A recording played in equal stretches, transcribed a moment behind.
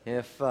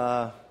If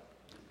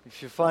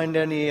you find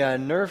any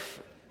Nerf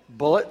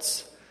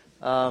bullets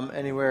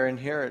anywhere in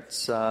here,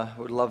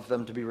 would love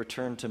them to be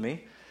returned to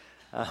me.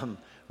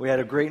 We had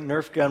a great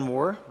Nerf gun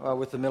war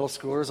with the middle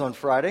schoolers on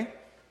Friday.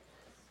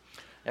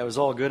 It was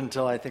all good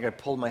until I think I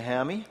pulled my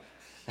hammy.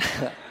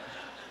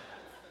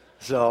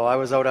 So I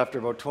was out after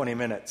about 20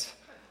 minutes.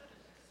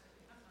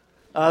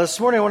 This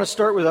morning I want to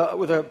start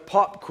with a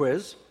pop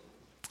quiz.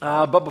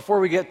 But before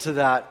we get to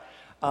that,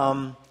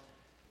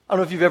 I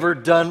don't know if you've ever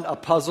done a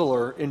puzzle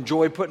or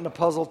enjoy putting a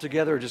puzzle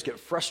together or just get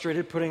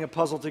frustrated putting a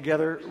puzzle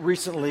together.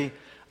 Recently,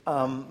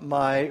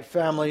 my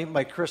family,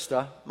 my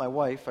Krista, my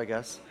wife, I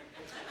guess,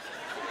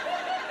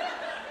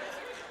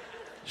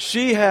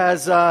 she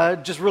has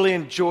just really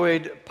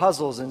enjoyed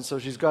puzzles, and so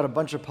she's got a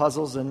bunch of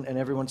puzzles, and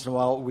every once in a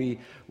while we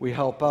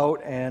help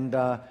out,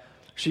 and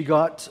she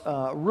got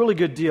a really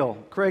good deal.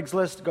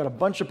 Craigslist got a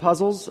bunch of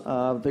puzzles,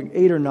 I think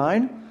 8 or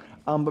 9.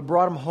 But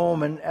brought them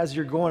home, and as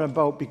you're going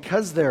about,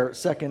 because they're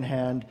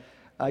secondhand,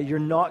 you're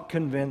not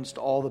convinced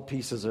all the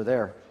pieces are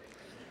there.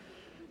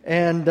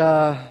 And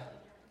that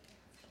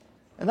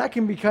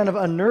can be kind of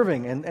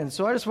unnerving. And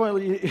so I just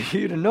want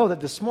you to know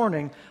that this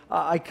morning,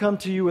 I come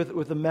to you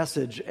with a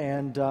message,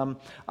 and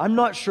I'm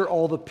not sure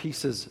all the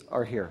pieces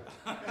are here.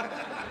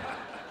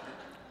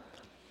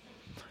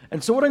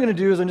 And so what I'm going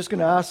to do is I'm just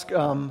going to ask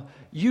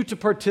you to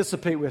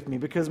participate with me,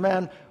 because,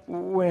 man,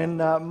 when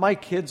my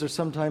kids are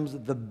sometimes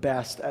the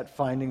best at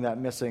finding that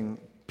missing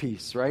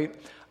piece, right?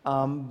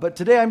 But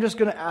today I'm just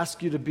going to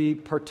ask you to be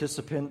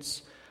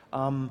participants,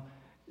 in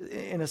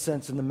a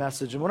sense, in the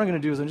message. And what I'm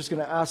going to do is I'm just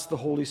going to ask the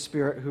Holy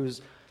Spirit,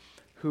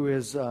 who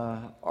is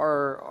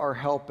our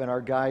help and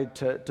our guide,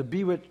 to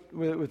be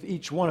with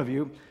each one of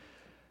you.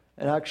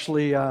 And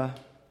actually,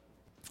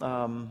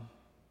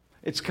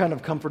 it's kind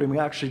of comforting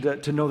actually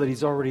to know that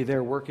He's already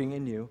there working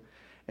in you.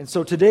 And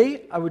so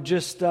today, I would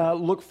just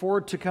look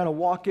forward to kind of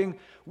walking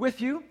with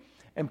you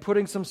and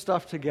putting some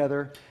stuff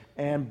together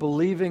and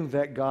believing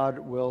that God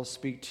will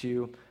speak to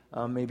you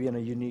maybe in a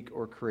unique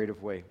or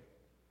creative way.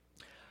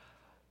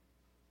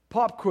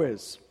 Pop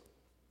quiz.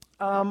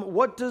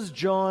 What does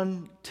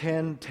John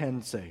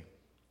 10:10 say?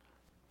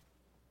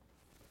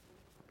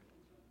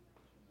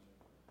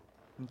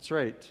 That's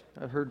right.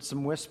 I've heard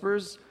some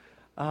whispers.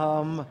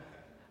 The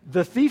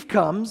thief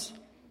comes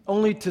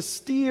only to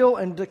steal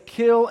and to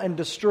kill and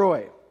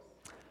destroy.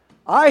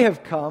 I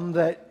have come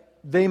that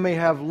they may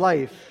have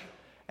life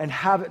and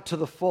have it to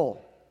the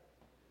full.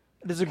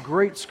 It is a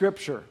great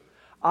scripture.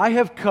 I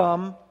have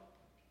come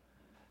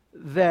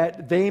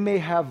that they may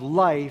have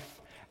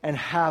life and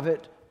have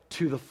it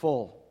to the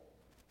full.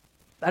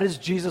 That is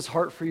Jesus'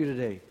 heart for you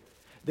today.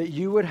 That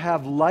you would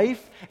have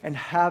life and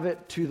have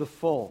it to the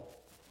full.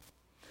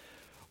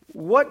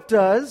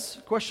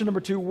 Question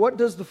number 2, what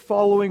does the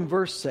following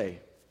verse say?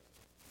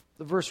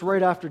 The verse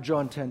right after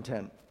John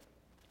 10:10.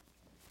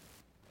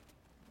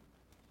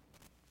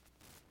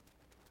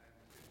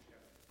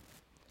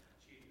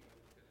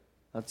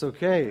 That's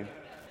okay.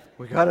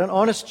 We got an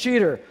honest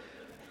cheater.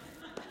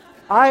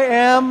 I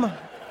am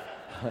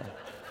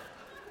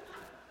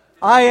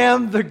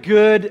the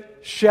good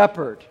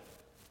shepherd.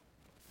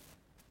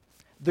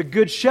 The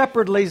good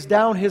shepherd lays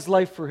down his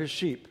life for his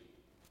sheep.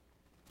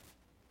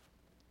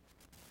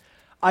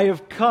 I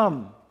have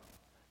come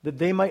that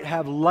they might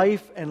have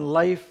life and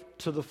life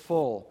to the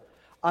full.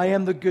 I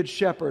am the good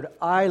shepherd.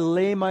 I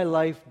lay my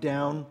life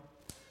down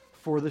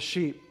for the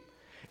sheep.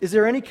 Is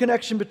there any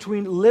connection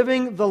between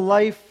living the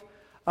life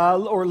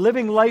or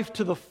living life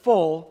to the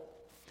full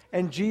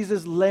and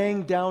Jesus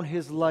laying down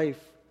His life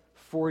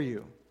for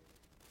you?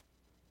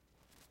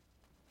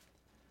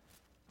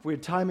 If we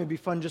had time, it'd be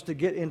fun just to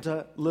get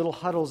into little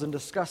huddles and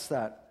discuss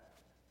that.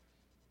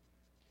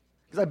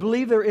 Because I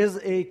believe there is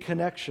a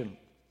connection.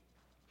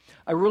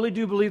 I really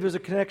do believe there's a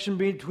connection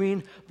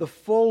between the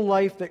full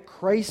life that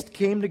Christ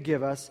came to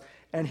give us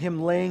and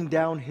Him laying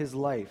down His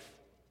life.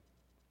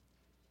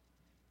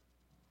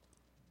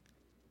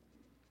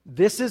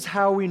 This is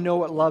how we know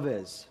what love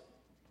is.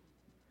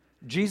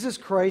 Jesus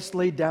Christ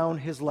laid down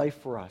His life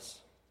for us.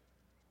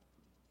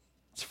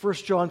 It's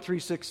 1 John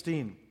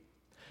 3:16.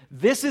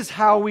 This is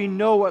how we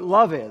know what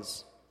love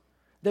is,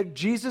 that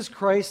Jesus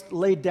Christ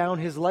laid down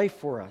His life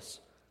for us.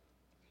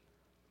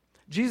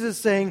 Jesus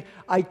is saying,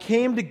 I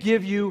came to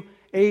give you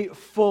a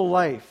full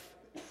life.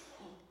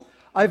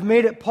 I've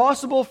made it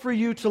possible for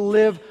you to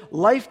live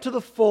life to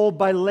the full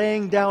by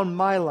laying down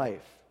my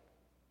life.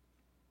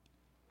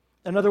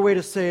 Another way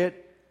to say it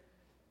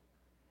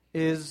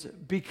is,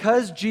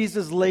 because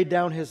Jesus laid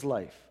down His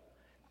life,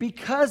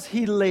 because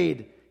He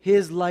laid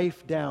His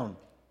life down,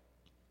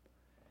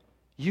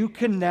 you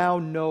can now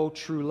know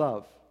true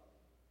love.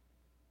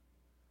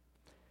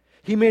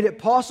 He made it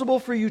possible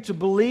for you to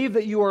believe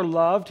that you are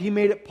loved. He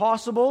made it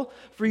possible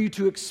for you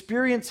to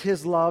experience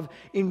His love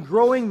in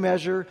growing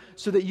measure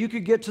so that you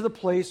could get to the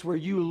place where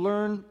you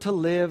learn to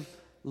live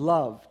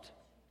loved.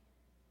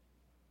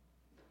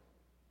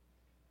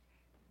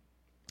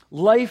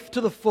 Life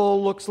to the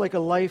full looks like a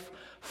life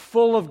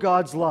full of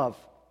God's love.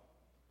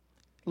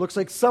 It looks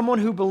like someone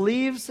who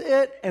believes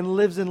it and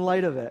lives in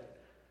light of it.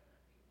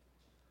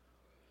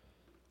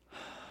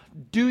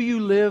 Do you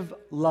live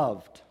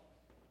loved?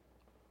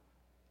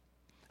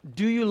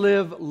 Do you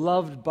live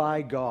loved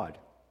by God?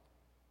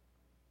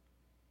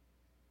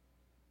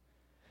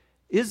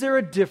 Is there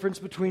a difference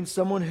between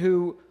someone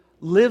who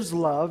lives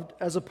loved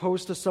as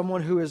opposed to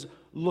someone who is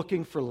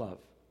looking for love?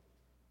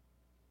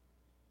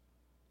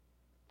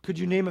 Could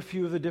you name a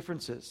few of the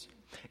differences?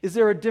 Is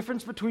there a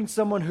difference between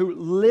someone who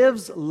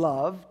lives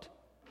loved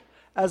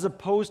as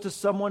opposed to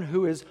someone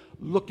who is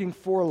looking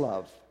for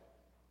love?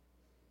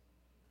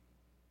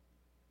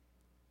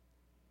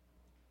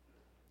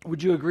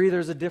 Would you agree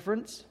there's a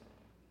difference?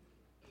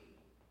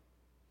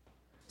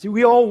 See,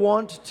 we all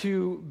want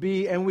to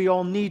be and we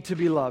all need to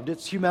be loved.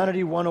 It's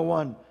humanity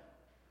 101.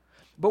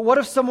 But what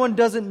if someone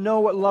doesn't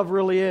know what love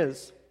really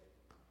is?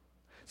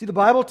 See, the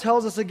Bible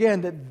tells us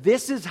again that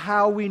this is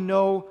how we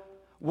know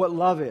what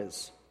love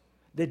is.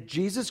 That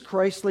Jesus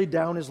Christ laid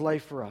down His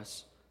life for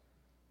us.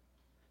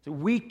 So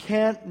we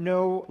can't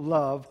know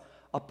love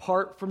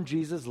apart from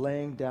Jesus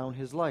laying down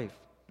His life.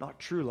 Not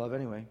true love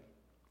anyway.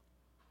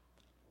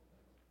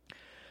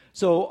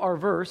 So our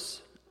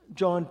verse,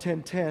 John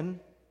 10:10,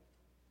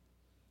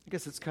 I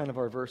guess it's kind of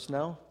our verse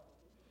now,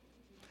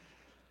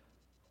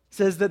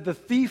 says that the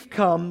thief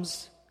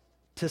comes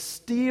to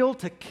steal,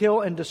 to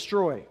kill, and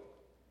destroy.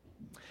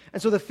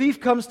 And so the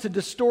thief comes to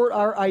distort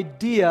our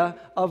idea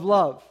of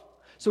love.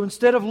 So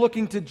instead of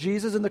looking to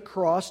Jesus and the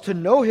cross to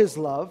know His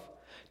love,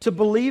 to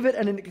believe it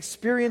and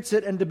experience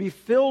it and to be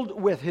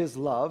filled with His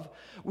love,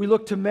 we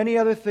look to many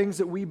other things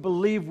that we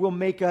believe will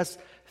make us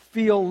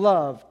feel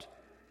loved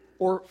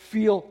or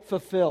feel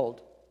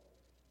fulfilled.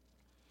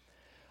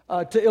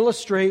 To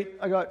illustrate,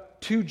 I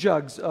got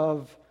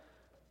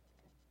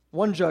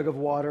one jug of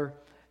water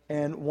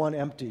and one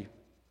empty.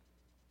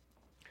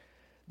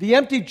 The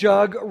empty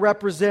jug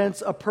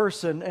represents a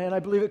person, and I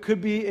believe it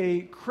could be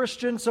a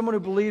Christian, someone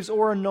who believes,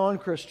 or a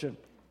non-Christian.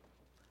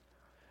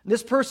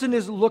 This person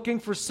is looking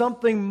for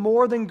something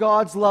more than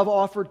God's love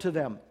offered to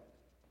them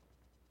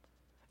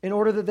in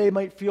order that they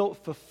might feel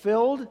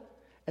fulfilled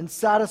and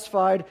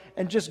satisfied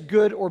and just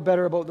good or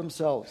better about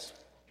themselves.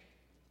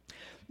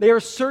 They are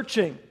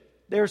searching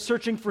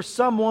for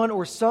someone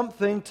or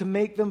something to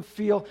make them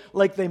feel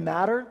like they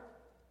matter,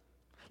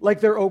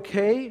 like they're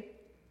okay,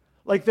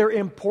 like they're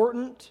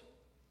important,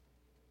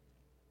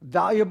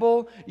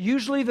 valuable.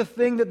 Usually the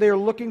thing that they're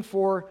looking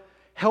for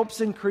helps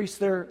increase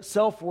their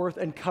self-worth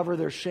and cover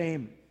their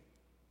shame.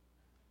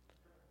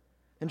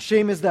 And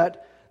shame is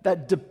that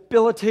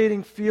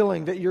debilitating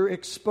feeling that you're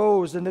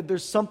exposed and that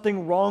there's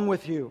something wrong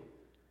with you,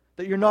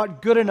 that you're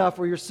not good enough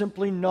or you're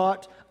simply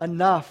not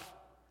enough.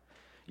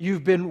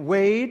 You've been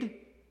weighed,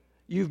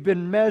 you've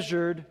been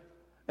measured,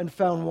 and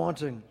found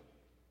wanting.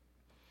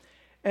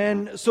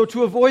 And so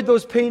to avoid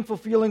those painful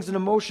feelings and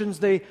emotions,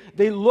 they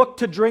look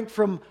to drink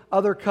from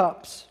other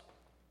cups.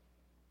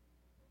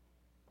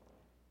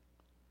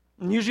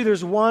 And usually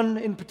there's one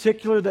in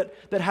particular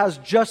that has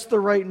just the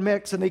right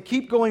mix, and they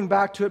keep going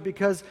back to it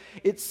because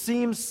it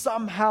seems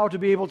somehow to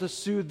be able to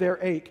soothe their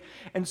ache.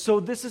 And so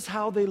this is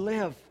how they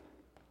live,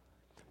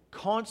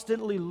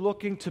 constantly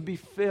looking to be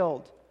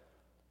filled,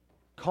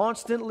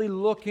 constantly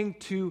looking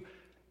to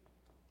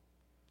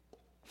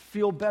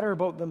feel better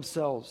about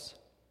themselves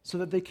so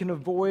that they can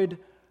avoid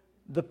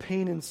the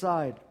pain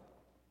inside.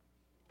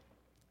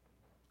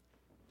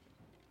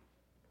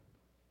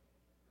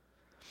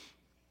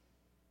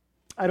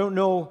 I don't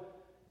know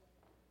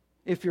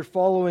if you're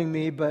following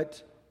me,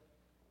 but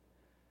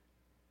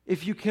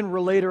if you can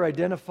relate or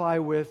identify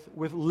with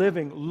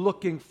living,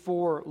 looking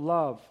for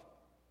love.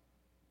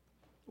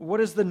 What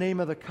is the name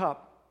of the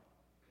cup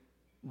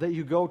that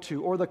you go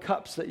to, or the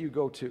cups that you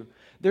go to?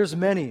 There's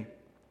many.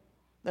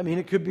 I mean,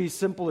 it could be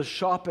simple as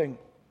shopping.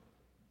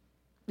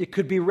 It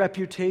could be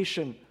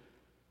reputation.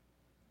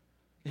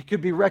 It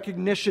could be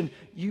recognition.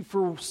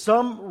 For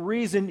some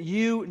reason,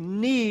 you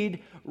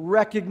need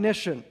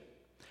recognition.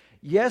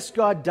 Yes,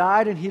 God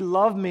died and He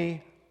loved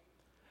me,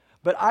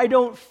 but I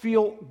don't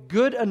feel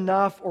good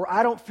enough, or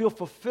I don't feel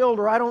fulfilled,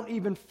 or I don't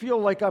even feel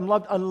like I'm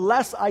loved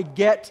unless I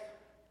get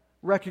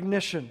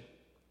recognition,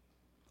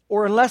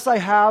 or unless I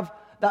have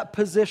that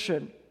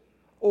position,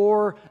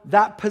 or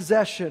that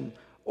possession,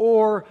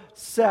 or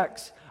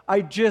sex. I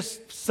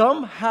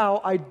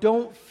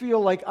don't feel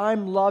like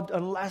I'm loved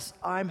unless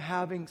I'm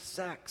having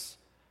sex.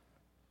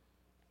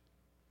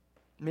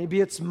 Maybe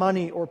it's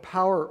money or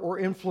power or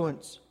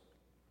influence.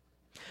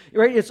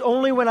 Right? It's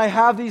only when I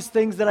have these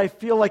things that I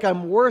feel like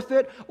I'm worth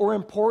it or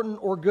important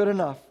or good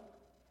enough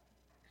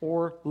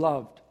or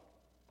loved.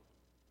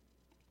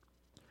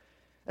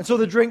 And so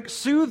the drink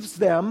soothes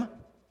them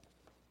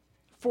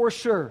for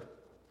sure.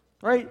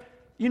 Right?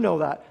 You know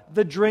that.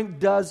 The drink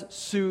does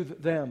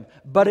soothe them,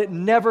 but it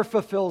never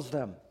fulfills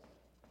them.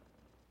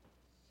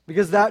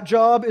 Because that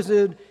job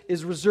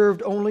is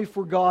reserved only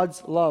for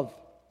God's love.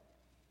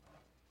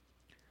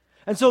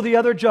 And so the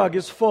other jug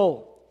is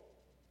full.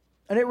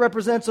 And it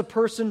represents a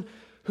person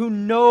who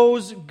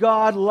knows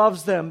God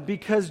loves them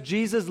because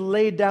Jesus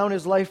laid down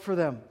His life for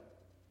them.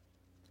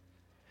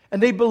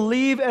 And they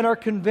believe and are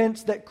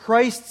convinced that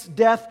Christ's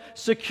death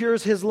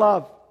secures His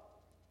love.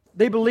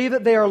 They believe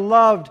that they are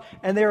loved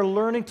and they are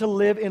learning to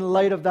live in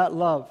light of that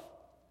love.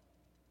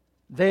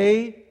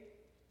 They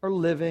are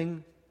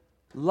living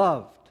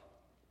loved,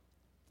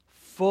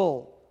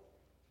 full,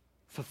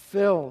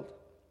 fulfilled.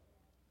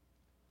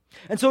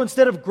 And so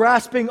instead of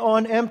grasping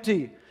on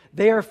empty,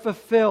 they are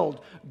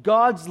fulfilled.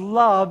 God's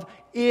love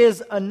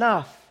is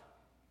enough.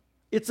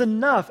 It's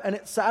enough, and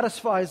it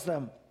satisfies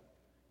them.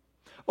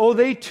 Oh,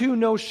 they too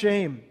know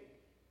shame.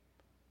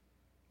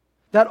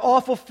 That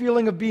awful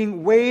feeling of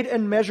being weighed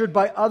and measured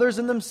by others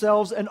and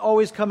themselves and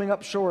always coming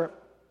up short.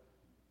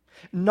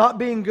 Not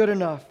being good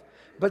enough.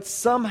 But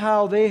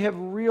somehow they have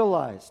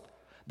realized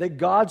that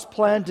God's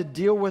plan to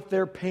deal with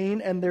their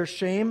pain and their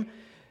shame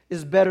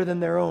is better than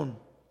their own.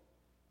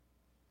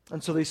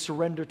 And so they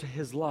surrender to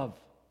His love.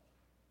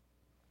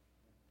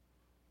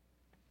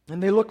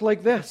 And they look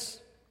like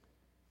this.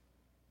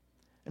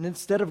 And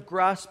instead of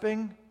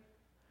grasping,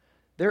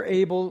 they're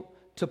able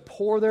to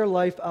pour their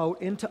life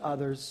out into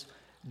others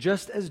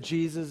just as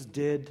Jesus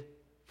did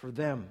for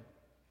them.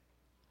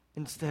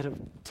 Instead of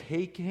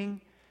taking,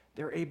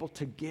 they're able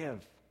to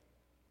give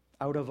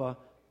out of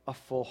a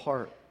full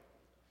heart.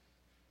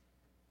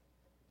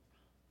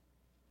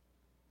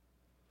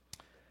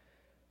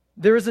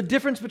 There is a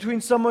difference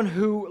between someone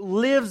who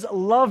lives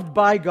loved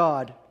by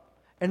God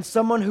and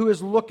someone who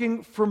is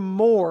looking for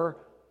more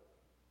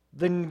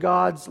than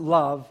God's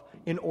love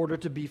in order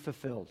to be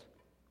fulfilled.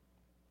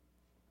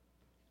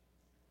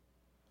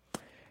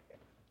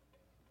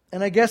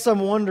 And I guess I'm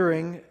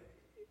wondering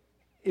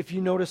if you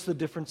notice the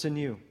difference in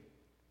you.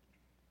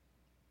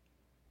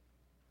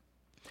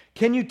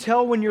 Can you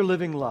tell when you're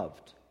living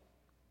loved?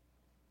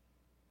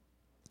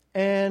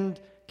 And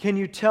can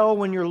you tell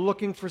when you're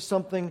looking for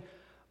something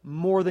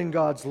more than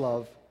God's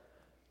love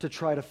to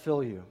try to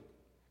fill you?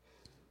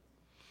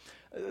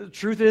 The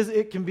truth is,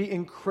 it can be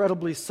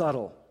incredibly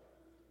subtle.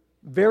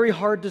 Very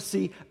hard to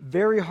see,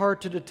 very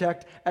hard to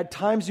detect. At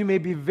times you may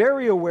be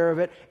very aware of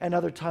it, and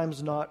other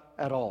times not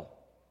at all.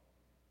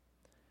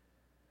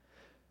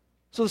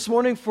 So this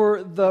morning,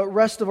 for the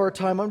rest of our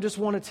time, I just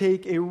want to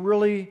take a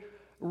really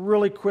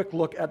quick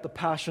look at the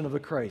passion of the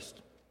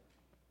Christ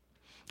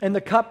and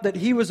the cup that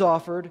He was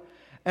offered,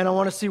 and I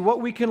want to see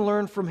what we can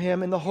learn from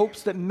Him in the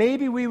hopes that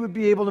maybe we would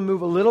be able to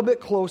move a little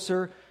bit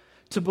closer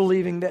to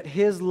believing that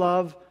His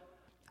love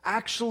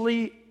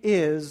actually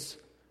is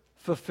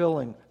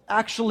fulfilling,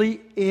 actually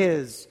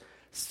is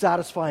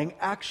satisfying,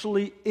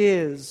 actually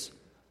is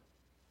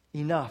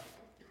enough.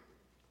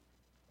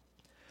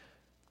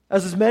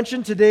 As is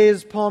mentioned, today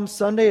is Palm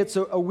Sunday. It's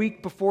a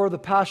week before the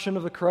Passion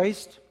of the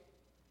Christ.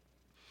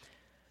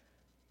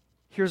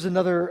 Here's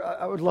another,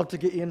 I would love to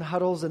get you in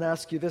huddles and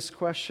ask you this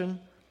question.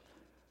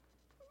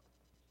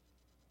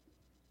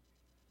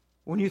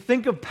 When you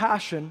think of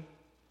passion,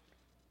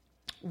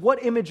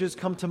 what images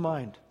come to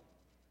mind?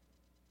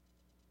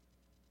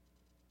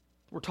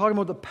 We're talking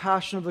about the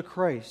passion of the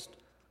Christ.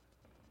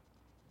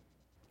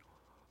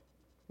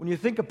 When you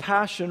think of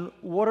passion,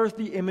 what are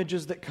the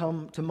images that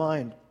come to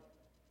mind?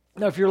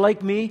 Now, if you're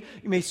like me,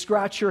 you may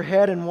scratch your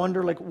head and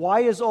wonder,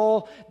 why is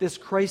all this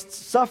Christ's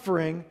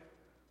suffering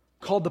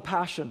called the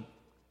passion?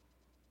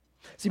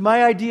 See,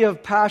 my idea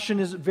of passion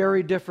is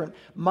very different.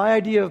 My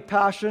idea of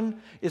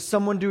passion is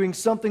someone doing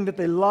something that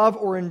they love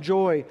or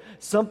enjoy,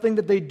 something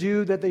that they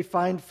do that they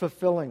find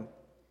fulfilling.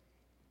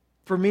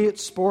 For me,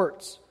 it's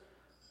sports,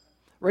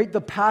 right?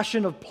 The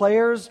passion of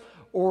players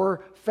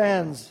or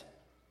fans.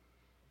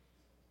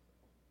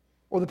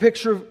 Or the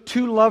picture of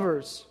two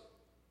lovers.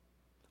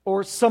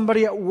 Or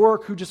somebody at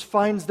work who just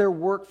finds their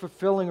work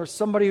fulfilling. Or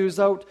somebody who's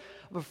out,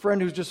 a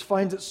friend who just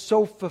finds it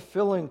so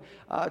fulfilling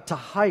to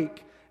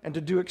hike and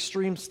to do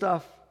extreme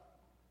stuff.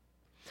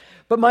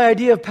 But my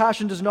idea of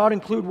passion does not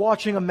include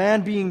watching a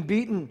man being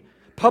beaten,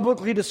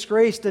 publicly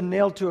disgraced, and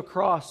nailed to a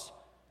cross.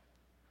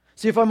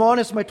 See, if I'm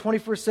honest, my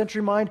 21st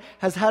century mind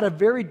has had a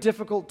very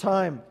difficult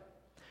time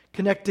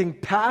connecting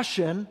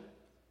passion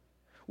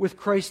with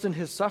Christ and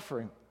His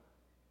suffering.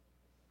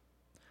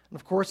 And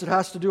of course, it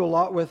has to do a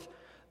lot with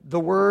the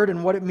word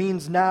and what it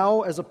means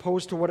now as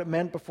opposed to what it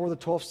meant before the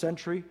 12th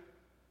century,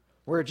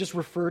 where it just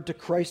referred to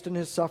Christ and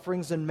His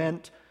sufferings and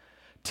meant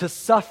to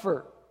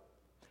suffer,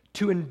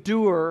 to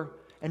endure,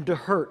 and to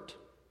hurt.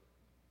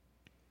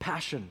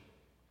 Passion.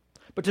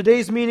 But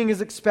today's meaning is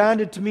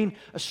expanded to mean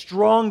a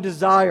strong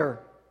desire,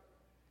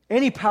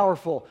 any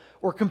powerful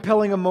or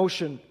compelling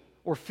emotion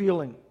or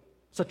feeling,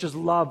 such as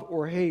love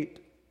or hate.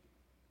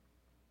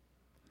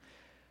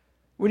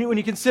 When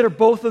you consider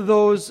both of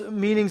those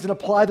meanings and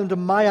apply them to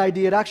my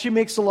idea, it actually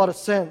makes a lot of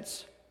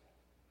sense.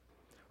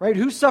 Right?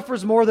 Who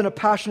suffers more than a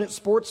passionate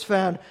sports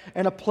fan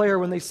and a player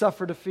when they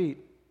suffer defeat?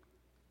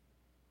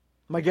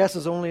 My guess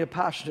is only a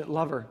passionate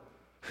lover.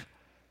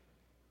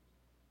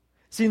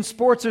 See, in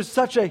sports, there's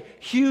such a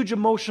huge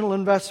emotional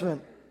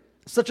investment,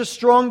 such a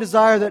strong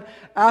desire that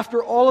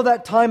after all of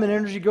that time and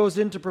energy goes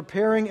into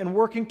preparing and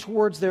working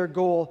towards their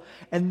goal,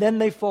 and then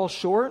they fall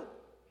short,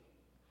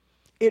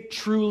 it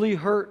truly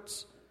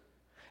hurts.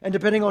 And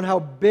depending on how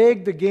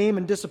big the game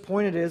and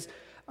disappointed is,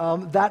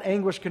 that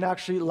anguish can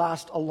actually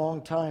last a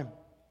long time.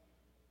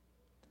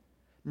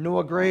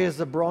 Noah Gray is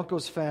a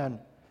Broncos fan.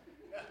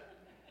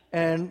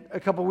 And a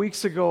couple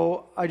weeks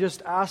ago, I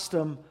just asked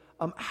him,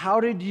 how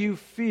did you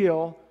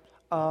feel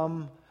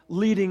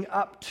leading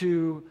up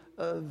to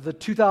the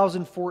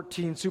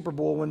 2014 Super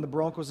Bowl when the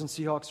Broncos and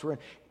Seahawks were in?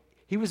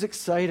 He was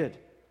excited.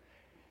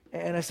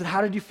 And I said,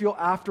 how did you feel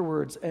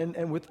afterwards?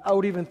 And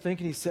without even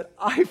thinking, he said,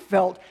 I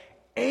felt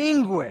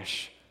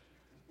anguish.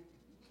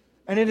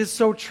 And it is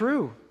so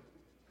true.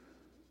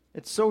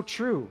 It's so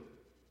true.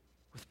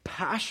 With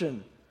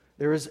passion,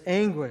 there is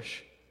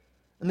anguish.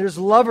 And there's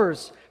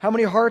lovers. How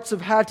many hearts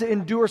have had to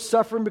endure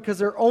suffering because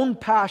their own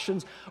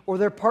passions or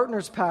their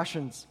partner's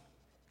passions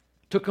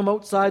took them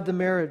outside the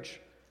marriage?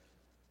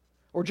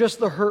 Or just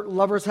the hurt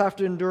lovers have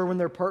to endure when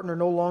their partner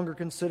no longer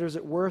considers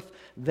it worth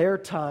their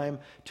time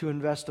to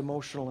invest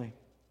emotionally.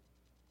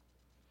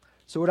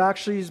 So it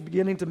actually is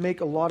beginning to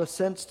make a lot of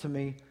sense to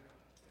me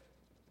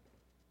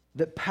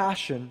that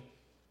passion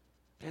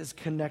is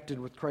connected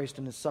with Christ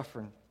and His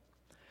suffering.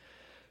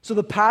 So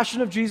the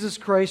passion of Jesus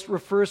Christ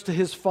refers to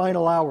His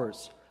final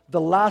hours, the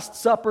Last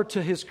Supper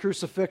to His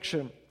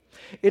crucifixion.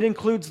 It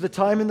includes the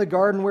time in the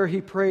garden where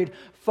He prayed,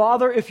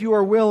 Father, if you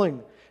are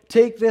willing,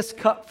 take this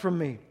cup from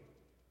me.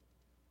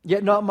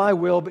 Yet not my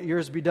will, but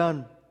yours be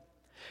done.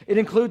 It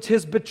includes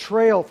His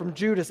betrayal from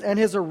Judas and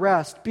His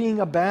arrest, being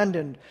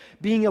abandoned,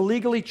 being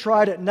illegally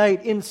tried at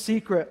night in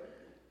secret,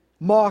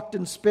 mocked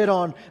and spit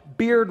on,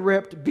 beard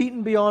ripped,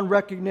 beaten beyond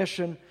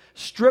recognition,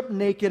 stripped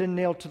naked and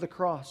nailed to the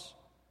cross.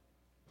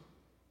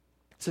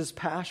 It's His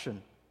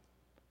passion,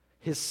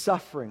 His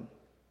suffering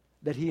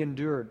that He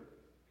endured.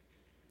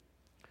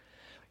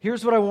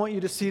 Here's what I want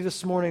you to see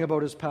this morning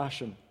about His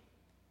passion.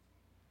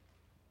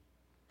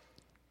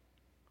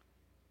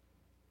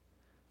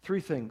 3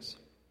 things.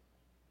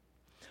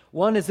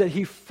 One is that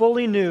He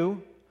fully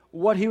knew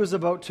what He was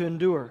about to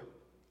endure.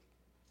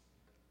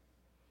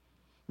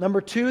 Number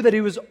 2, that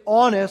He was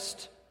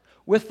honest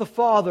with the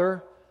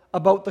Father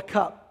about the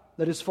cup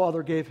that His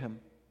Father gave Him.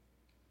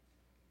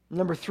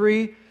 Number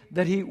 3,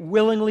 that He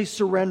willingly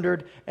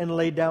surrendered and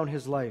laid down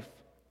His life.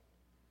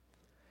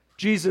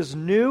 Jesus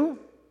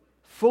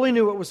fully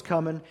knew what was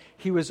coming.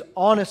 He was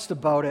honest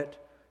about it,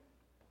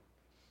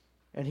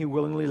 and He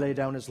willingly laid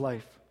down His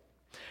life.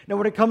 Now,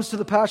 when it comes to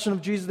the passion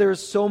of Jesus, there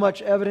is so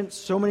much evidence,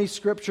 so many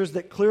scriptures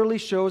that clearly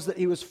shows that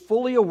He was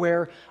fully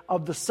aware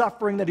of the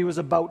suffering that He was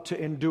about to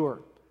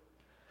endure.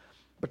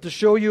 But to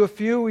show you a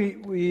few,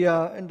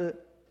 and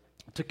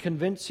to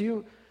convince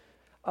you,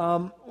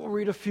 we'll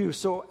read a few.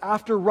 So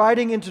after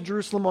riding into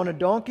Jerusalem on a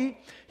donkey,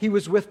 He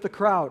was with the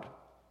crowd.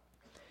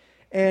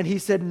 And He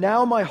said,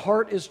 now my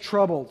heart is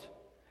troubled.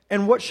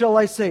 And what shall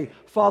I say?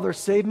 Father,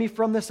 save me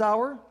from this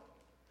hour?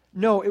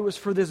 No, it was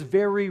for this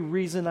very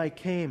reason I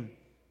came.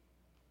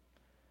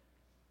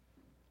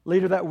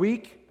 Later that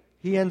week,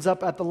 He ends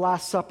up at the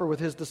Last Supper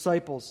with His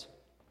disciples.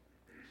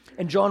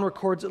 And John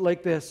records it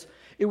like this.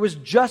 It was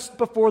just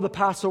before the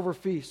Passover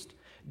feast.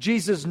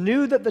 Jesus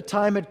knew that the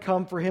time had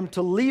come for Him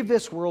to leave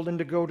this world and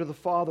to go to the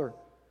Father.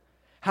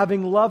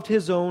 Having loved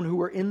His own who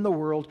were in the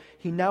world,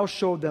 He now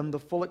showed them the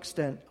full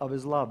extent of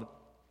His love.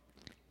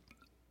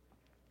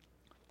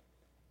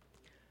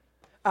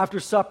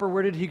 After supper,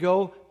 where did He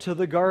go? To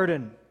the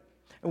garden.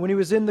 And when He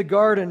was in the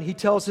garden, He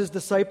tells His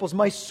disciples,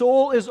 my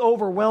soul is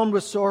overwhelmed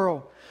with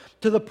sorrow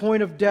to the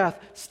point of death.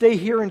 Stay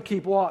here and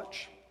keep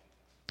watch.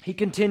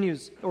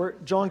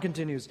 John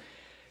continues,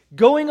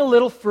 going a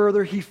little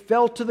further, He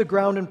fell to the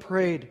ground and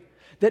prayed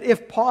that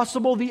if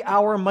possible the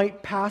hour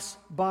might pass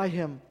by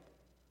Him.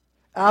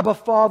 Abba,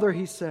 Father,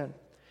 He said,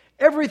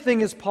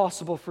 everything is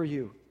possible for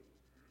you.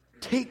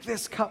 Take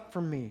this cup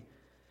from me,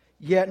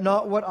 yet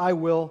not what I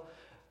will,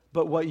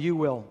 but what you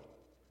will.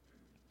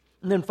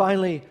 And then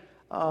finally,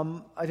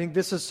 I think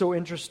this is so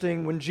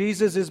interesting. When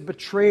Jesus is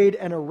betrayed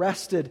and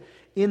arrested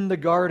in the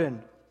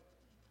garden,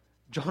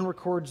 John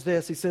records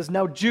this. He says,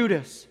 now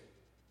Judas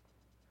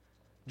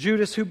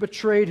who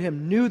betrayed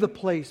Him knew the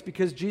place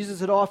because Jesus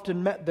had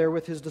often met there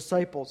with His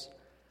disciples.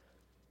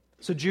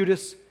 So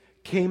Judas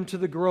came to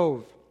the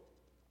grove,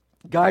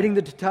 guiding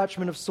the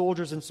detachment of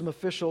soldiers and some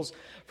officials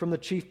from the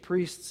chief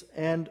priests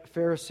and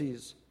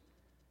Pharisees.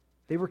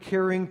 They were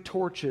carrying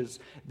torches.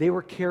 They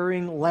were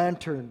carrying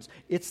lanterns.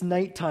 It's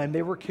nighttime.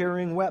 They were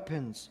carrying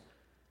weapons.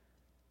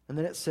 And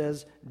then it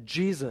says,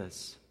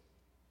 Jesus,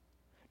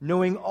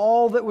 knowing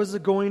all that was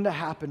going to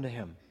happen to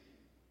Him,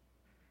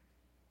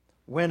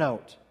 went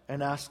out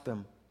and asked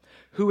them,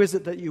 who is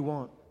it that you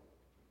want?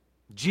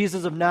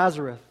 Jesus of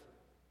Nazareth,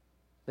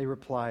 they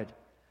replied.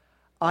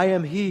 I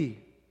am He.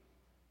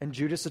 And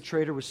Judas the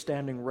traitor was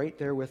standing right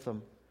there with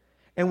them.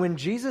 And when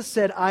Jesus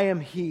said, I am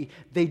He,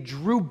 they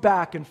drew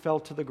back and fell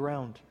to the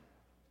ground.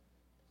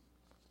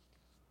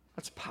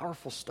 That's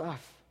powerful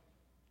stuff.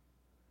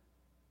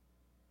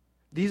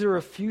 These are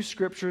a few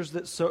scriptures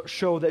that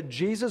show that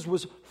Jesus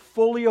was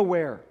fully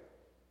aware.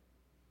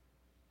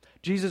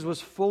 Jesus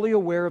was fully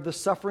aware of the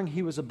suffering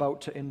He was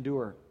about to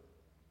endure.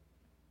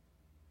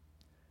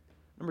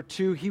 Number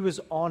 2, He was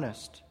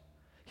honest.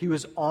 He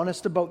was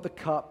honest about the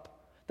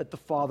cup that the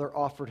Father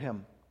offered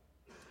Him.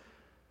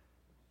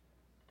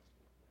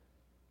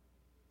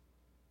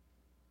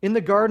 In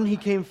the garden, He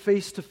came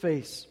face to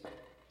face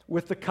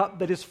with the cup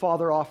that his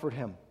Father offered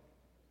him.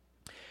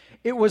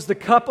 It was the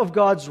cup of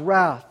God's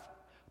wrath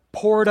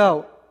poured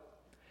out.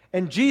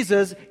 And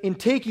Jesus, in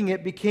taking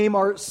it, became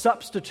our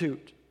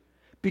substitute,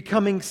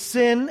 becoming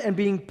sin and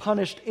being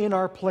punished in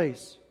our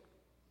place.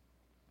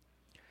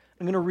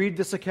 I'm going to read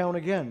this account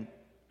again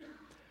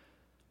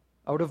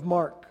out of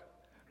Mark.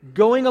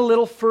 Going a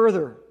little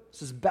further,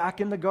 this is back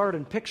in the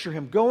garden, picture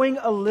him. Going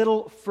a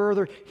little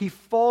further, he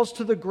falls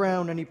to the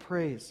ground and he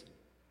prays,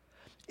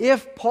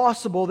 if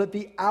possible, that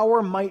the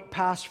hour might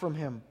pass from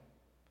him.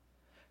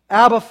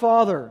 Abba,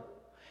 Father,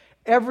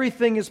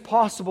 everything is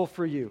possible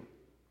for you.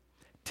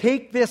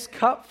 Take this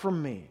cup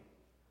from me,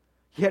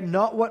 yet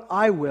not what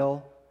I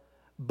will,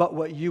 but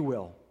what you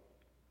will.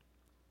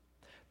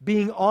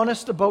 Being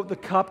honest about the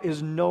cup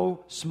is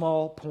no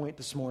small point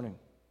this morning.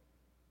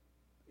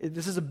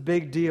 This is a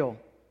big deal.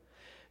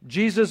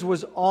 Jesus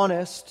was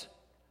honest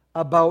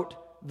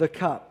about the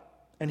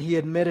cup, and he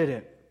admitted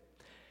it.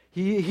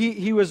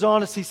 He was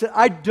honest. He said,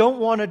 I don't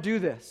want to do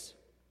this.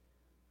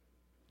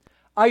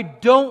 I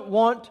don't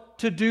want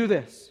to do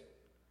this.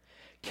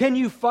 Can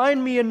you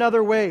find me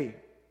another way?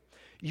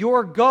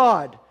 You're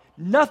God.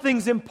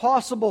 Nothing's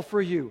impossible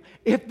for you.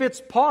 If it's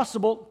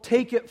possible,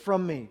 take it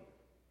from me.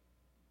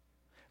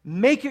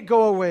 Make it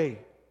go away.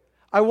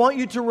 I want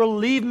you to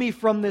relieve me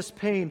from this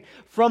pain,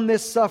 from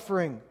this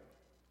suffering.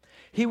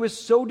 He was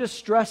so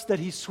distressed that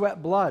he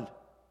sweat blood.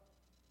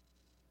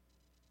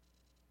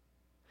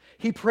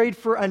 He prayed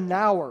for an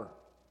hour,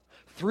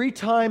 3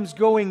 times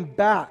going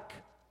back,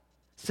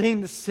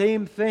 saying the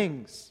same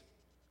things,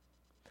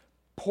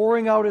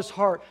 pouring out his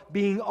heart,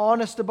 being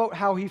honest about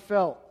how he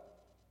felt.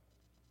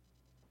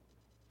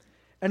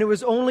 And it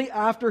was only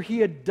after he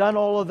had done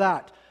all of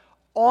that,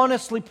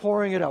 honestly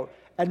pouring it out,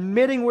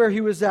 admitting where he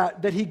was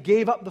at, that he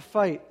gave up the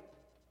fight.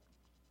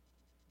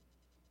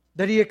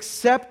 That he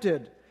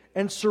accepted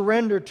and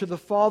surrendered to the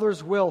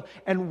Father's will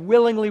and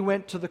willingly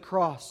went to the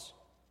cross.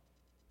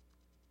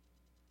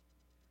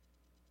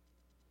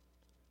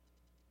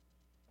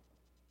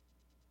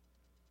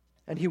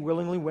 And he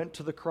willingly went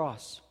to the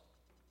cross.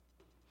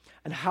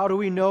 And how do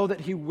we know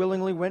that he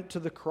willingly went to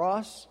the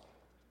cross?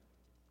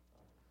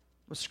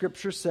 Well,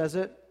 Scripture says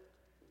it.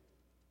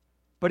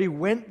 But he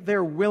went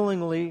there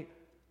willingly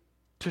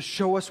to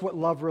show us what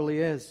love really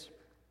is.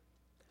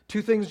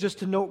 2 things just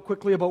to note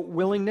quickly about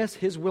willingness,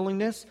 his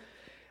willingness.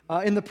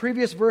 In the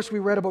previous verse we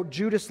read about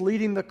Judas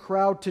leading the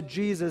crowd to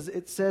Jesus.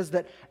 It says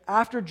that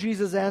after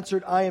Jesus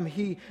answered, I am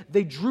he,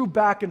 they drew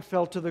back and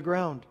fell to the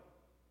ground.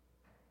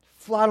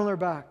 Flat on their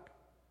back.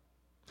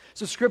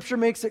 So Scripture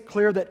makes it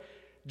clear that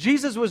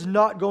Jesus was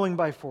not going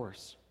by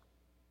force.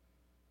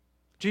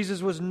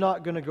 Jesus was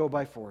not going to go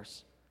by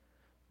force.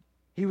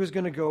 He was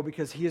going to go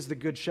because he is the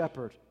good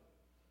shepherd.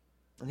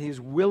 And he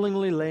is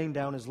willingly laying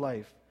down his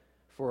life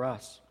for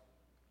us.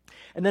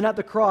 And then at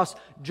the cross,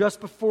 just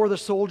before the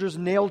soldiers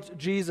nailed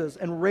Jesus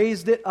and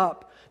raised it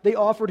up, they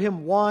offered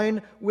him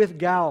wine with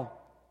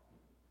gall.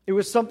 It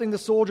was something the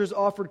soldiers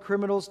offered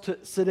criminals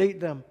to sedate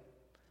them.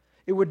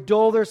 It would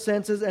dull their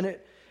senses and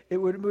it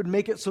would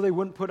make it so they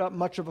wouldn't put up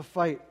much of a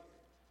fight.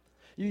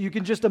 You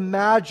can just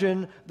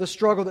imagine the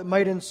struggle that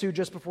might ensue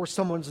just before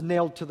someone's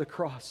nailed to the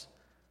cross.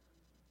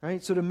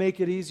 Right? So to make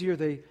it easier,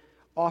 they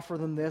offer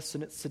them this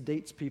and it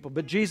sedates people.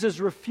 But Jesus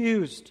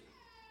refused.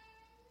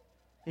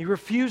 He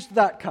refused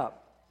that cup.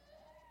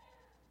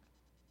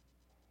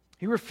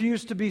 He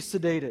refused to be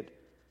sedated.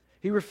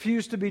 He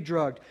refused to be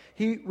drugged.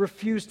 He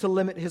refused to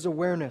limit his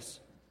awareness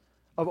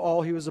of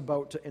all he was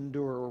about to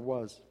endure or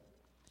was.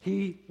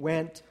 He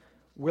went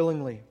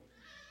willingly.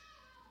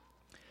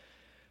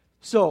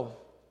 So,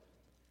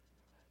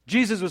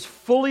 Jesus was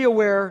fully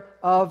aware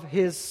of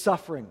his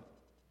suffering.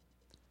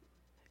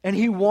 And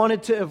he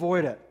wanted to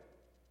avoid it.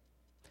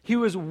 He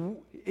was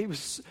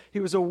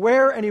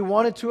aware and he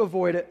wanted to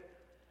avoid it,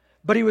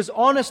 but he was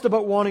honest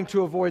about wanting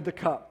to avoid the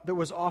cup that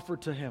was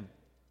offered to him.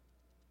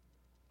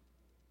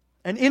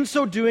 And in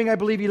so doing, I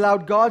believe he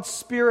allowed God's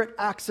Spirit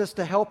access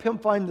to help him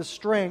find the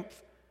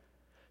strength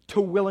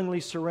to willingly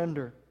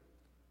surrender.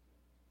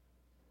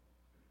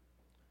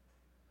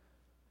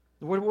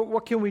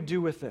 What can we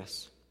do with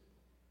this?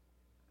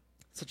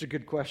 Such a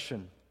good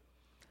question.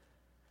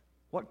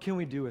 What can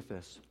we do with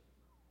this?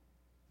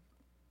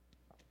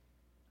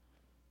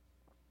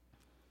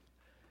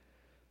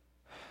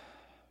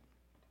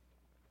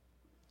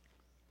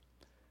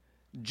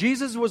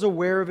 Jesus was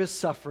aware of his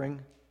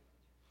suffering,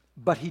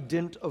 but he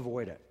didn't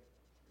avoid it.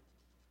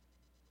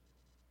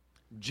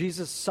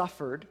 Jesus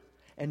suffered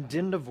and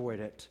didn't avoid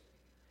it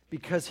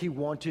because he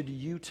wanted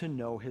you to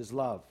know his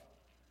love.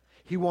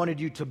 He wanted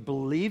you to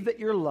believe that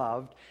you're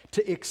loved,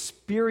 to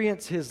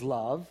experience his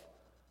love,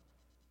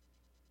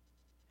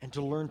 and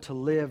to learn to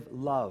live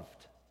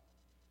loved,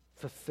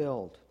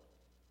 fulfilled.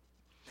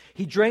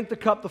 He drank the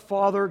cup the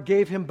Father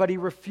gave him, but he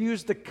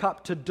refused the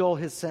cup to dull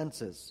his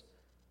senses.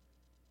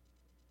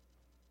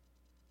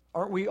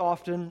 Aren't we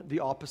often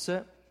the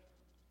opposite?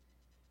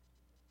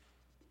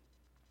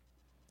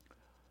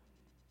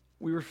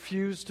 We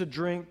refuse to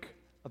drink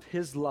of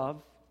his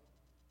love,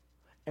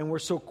 and we're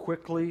so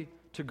quickly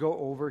to go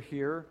over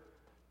here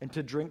and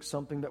to drink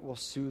something that will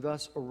soothe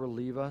us or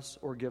relieve us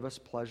or give us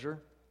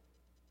pleasure?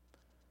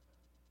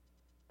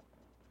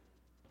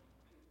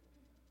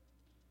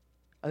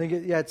 I think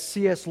it's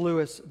C.S.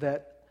 Lewis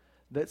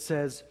that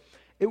says,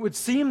 "It would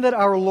seem that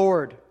our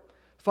Lord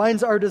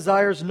finds our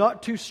desires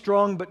not too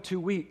strong but too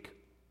weak.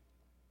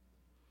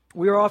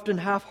 We are often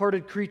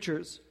half-hearted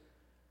creatures,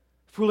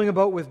 fooling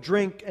about with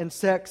drink and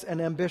sex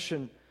and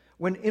ambition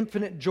when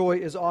infinite joy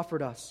is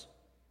offered us.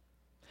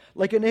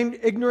 Like an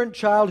ignorant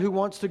child who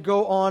wants to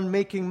go on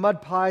making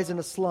mud pies in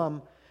a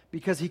slum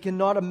because he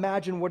cannot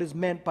imagine what is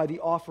meant by the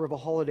offer of a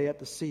holiday at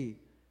the sea.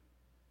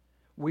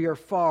 We are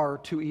far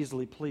too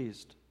easily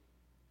pleased."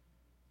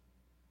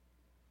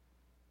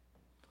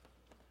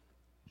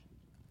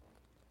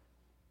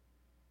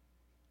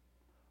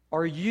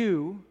 Are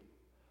you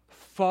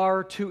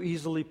far too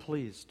easily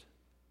pleased?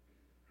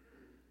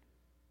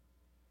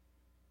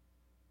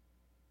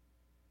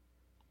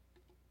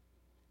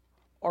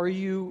 Are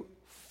you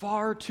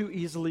far too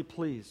easily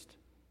pleased?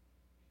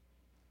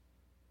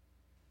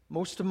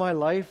 Most of my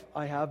life,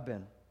 I have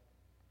been.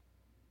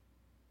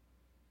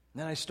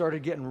 Then I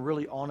started getting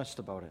really honest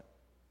about it.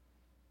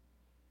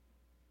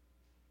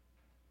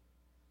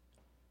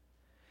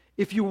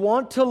 If you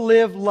want to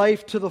live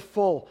life to the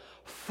full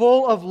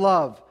of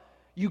love,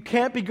 you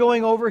can't be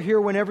going over here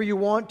whenever you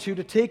want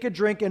to take a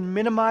drink and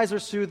minimize or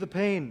soothe the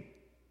pain.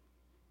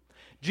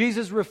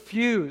 Jesus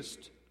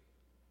refused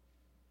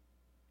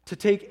to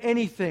take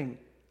anything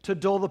to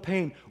dull the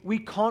pain. We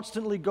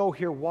constantly go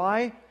here.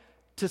 Why?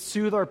 To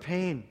soothe our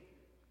pain.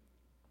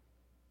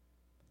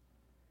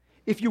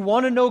 If you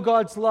want to know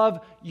God's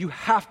love, you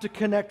have to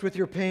connect with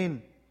your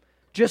pain,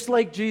 just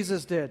like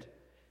Jesus did.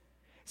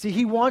 See,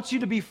 He wants you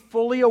to be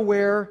fully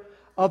aware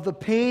of the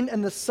pain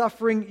and the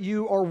suffering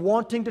you are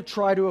wanting to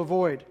try to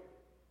avoid.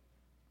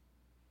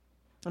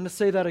 I'm going to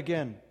say that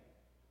again.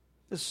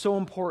 This is so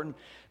important.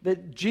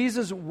 That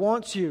Jesus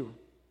wants you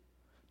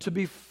to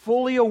be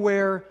fully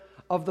aware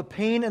of the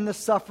pain and the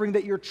suffering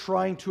that you're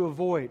trying to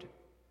avoid.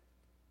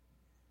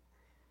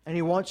 And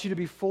He wants you to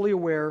be fully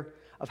aware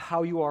of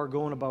how you are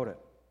going about it.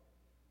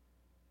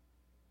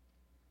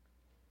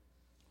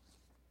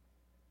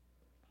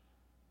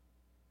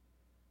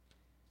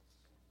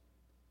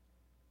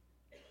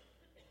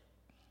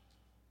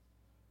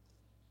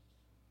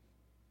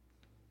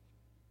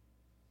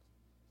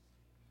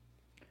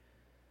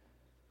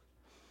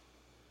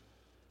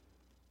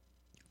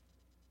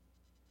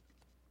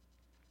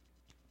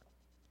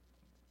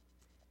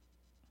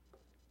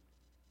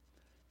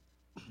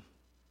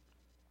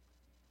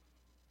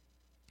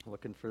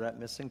 Looking for that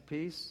missing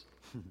piece?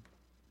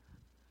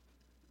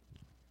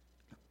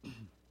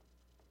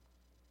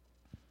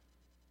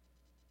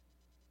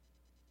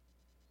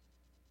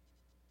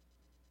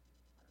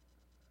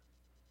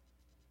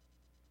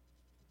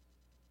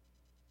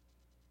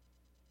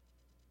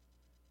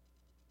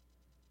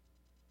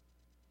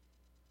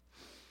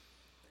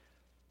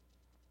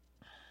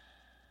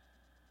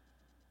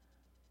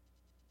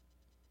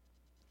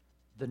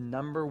 The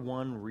number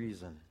one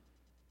reason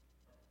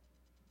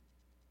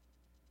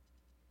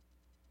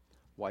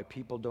why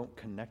people don't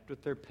connect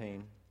with their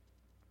pain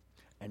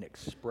and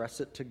express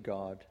it to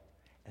God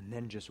and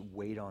then just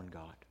wait on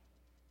God.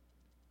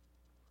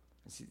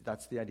 See,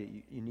 that's the idea.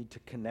 You need to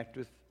connect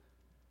with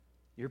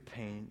your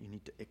pain. You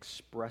need to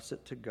express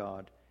it to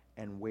God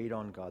and wait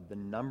on God. The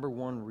number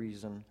one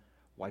reason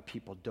why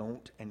people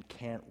don't and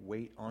can't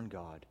wait on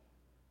God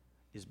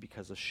is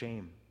because of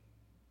shame.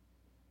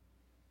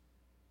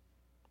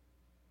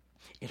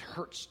 It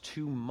hurts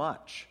too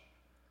much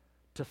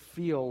to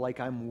feel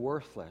like I'm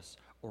worthless,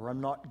 or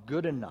I'm not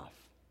good enough,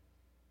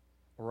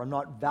 or I'm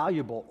not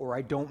valuable, or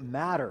I don't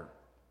matter.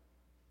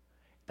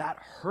 That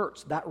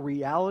hurts. That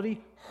reality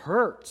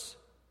hurts.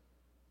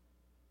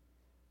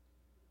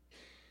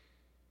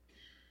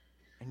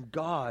 And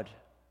God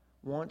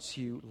wants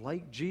you,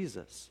 like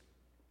Jesus,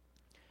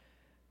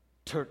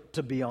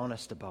 to be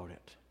honest about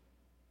it.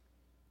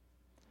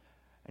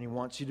 And He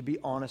wants you to be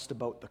honest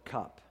about the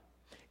cup.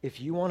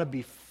 If you want to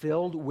be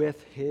filled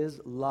with His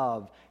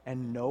love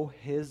and know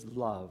His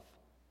love,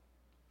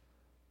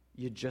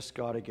 you just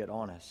got to get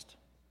honest.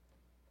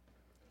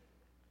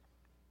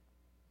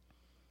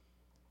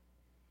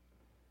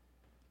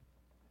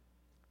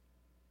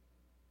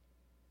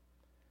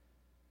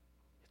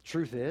 The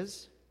truth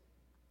is,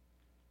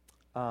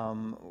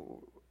 I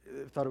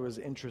thought it was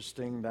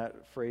interesting,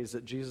 that phrase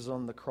that Jesus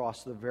on the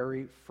cross, the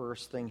very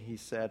first thing He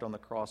said on the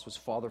cross was,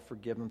 "Father,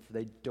 forgive them, for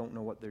they don't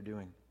know what they're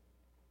doing."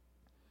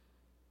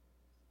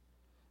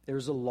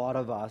 There's a lot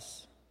of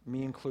us,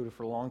 me included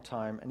for a long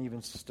time, and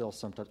even still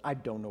sometimes, I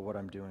don't know what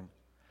I'm doing.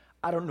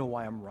 I don't know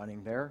why I'm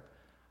running there.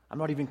 I'm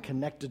not even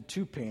connected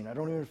to pain. I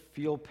don't even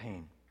feel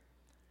pain.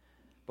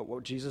 But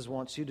what Jesus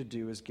wants you to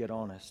do is get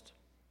honest.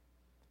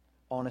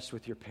 Honest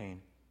with your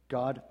pain.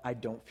 God, I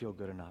don't feel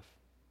good enough.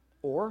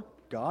 Or,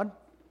 God,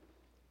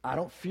 I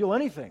don't feel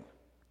anything.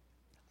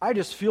 I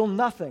just feel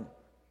nothing.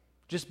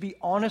 Just be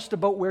honest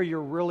about where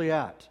you're really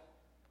at.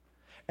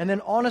 And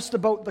then honest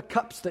about the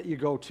cups that you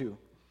go to.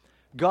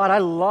 God, I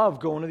love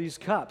going to these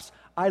cups.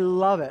 I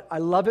love it. I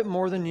love it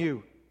more than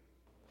you.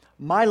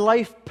 My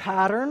life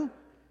pattern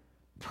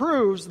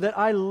proves that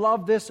I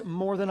love this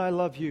more than I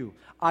love you.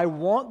 I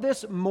want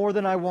this more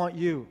than I want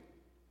you.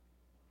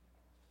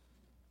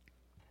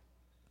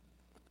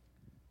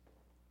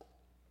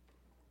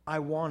 I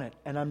want it,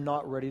 and I'm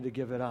not ready to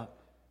give it up.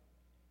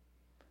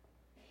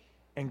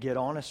 And get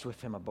honest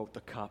with him about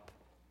the cup.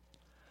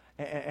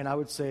 And I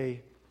would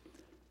say,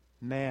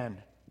 man,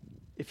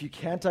 if you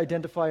can't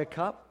identify a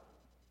cup,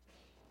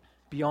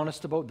 be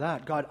honest about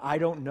that. God, I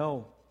don't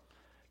know.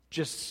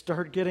 Just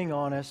start getting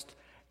honest,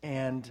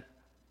 and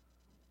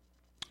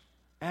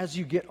as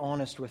you get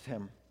honest with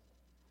him,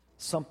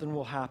 something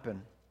will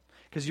happen.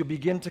 Because you'll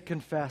begin to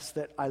confess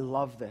that I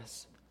love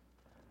this.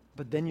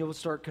 But then you'll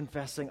start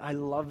confessing, I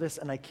love this,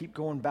 and I keep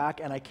going back,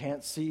 and I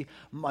can't see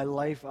my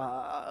life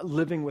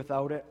living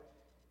without it.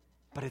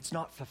 But it's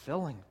not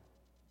fulfilling.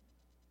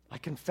 I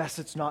confess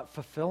it's not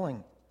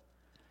fulfilling.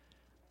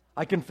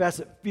 I confess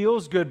it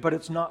feels good, but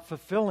it's not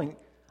fulfilling.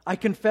 I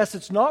confess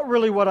it's not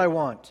really what I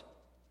want.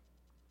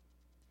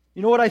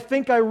 You know what? I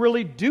think I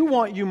really do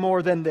want you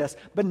more than this,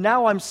 but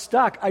now I'm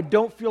stuck. I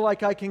don't feel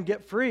like I can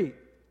get free.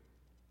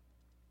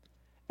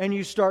 And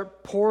you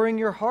start pouring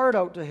your heart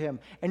out to him,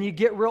 and you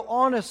get real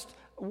honest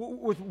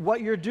with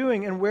what you're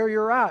doing and where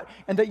you're at,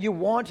 and that you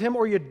want him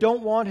or you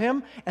don't want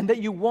him, and that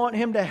you want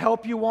him to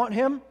help you want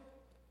him.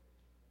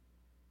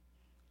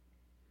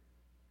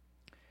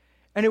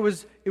 And it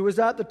was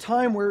at the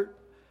time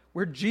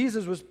where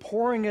Jesus was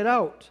pouring it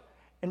out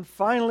and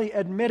finally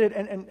admitted,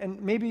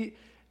 and maybe,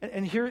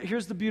 and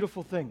here's the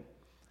beautiful thing.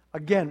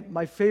 Again,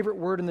 my favorite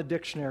word in the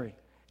dictionary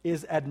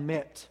is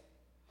admit.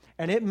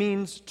 And it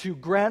means to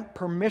grant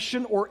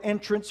permission or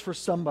entrance for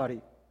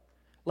somebody.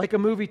 Like a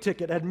movie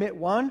ticket, admit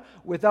one,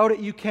 without it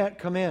you can't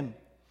come in.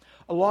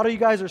 A lot of you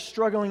guys are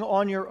struggling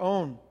on your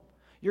own.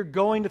 You're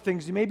going to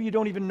things, maybe you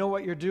don't even know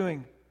what you're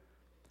doing.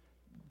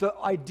 The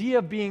idea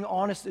of being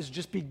honest is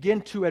just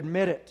begin to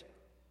admit it.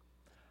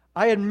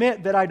 I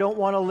admit that I don't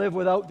want to live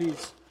without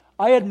these.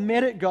 I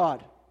admit it,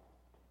 God.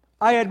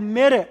 I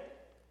admit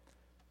it.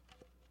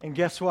 And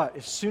guess what?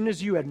 As soon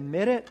as you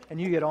admit it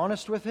and you get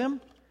honest with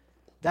him,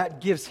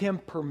 that gives him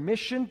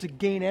permission to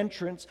gain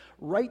entrance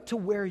right to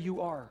where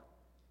you are.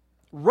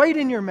 Right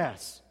in your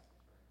mess.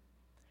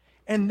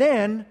 And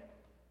then,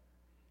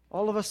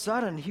 all of a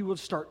sudden, he will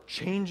start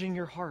changing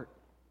your heart.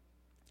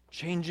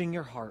 Changing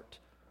your heart.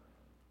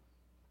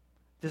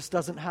 This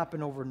doesn't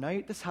happen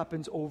overnight. This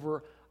happens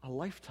over a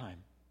lifetime.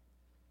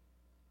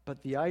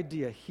 But the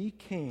idea, he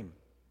came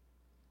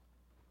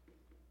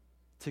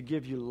to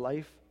give you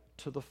life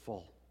to the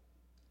full.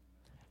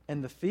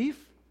 And the thief,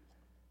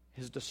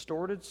 his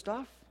distorted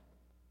stuff.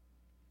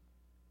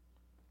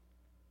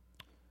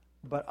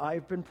 But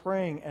I've been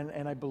praying,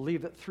 and I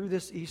believe that through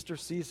this Easter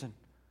season,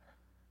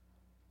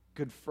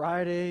 Good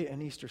Friday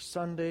and Easter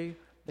Sunday,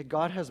 that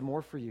God has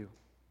more for you.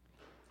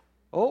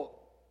 Oh,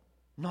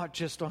 not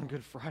just on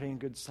Good Friday and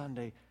Good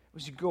Sunday.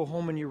 As you go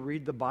home and you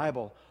read the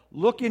Bible,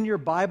 look in your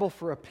Bible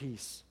for a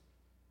piece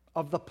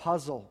of the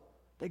puzzle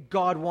that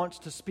God wants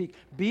to speak.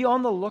 Be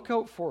on the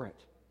lookout for it.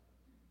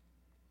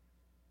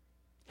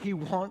 He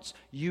wants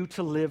you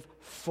to live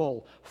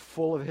full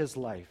of his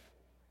life,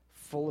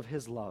 full of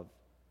his love.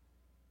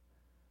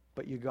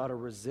 But you got to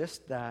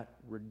resist that,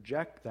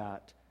 reject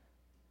that,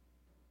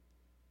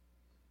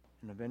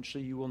 and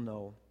eventually you will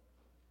know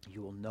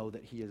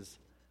that he is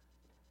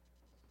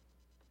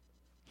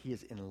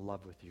in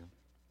love with you.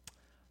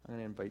 I'm going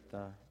to invite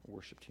the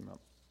worship team up.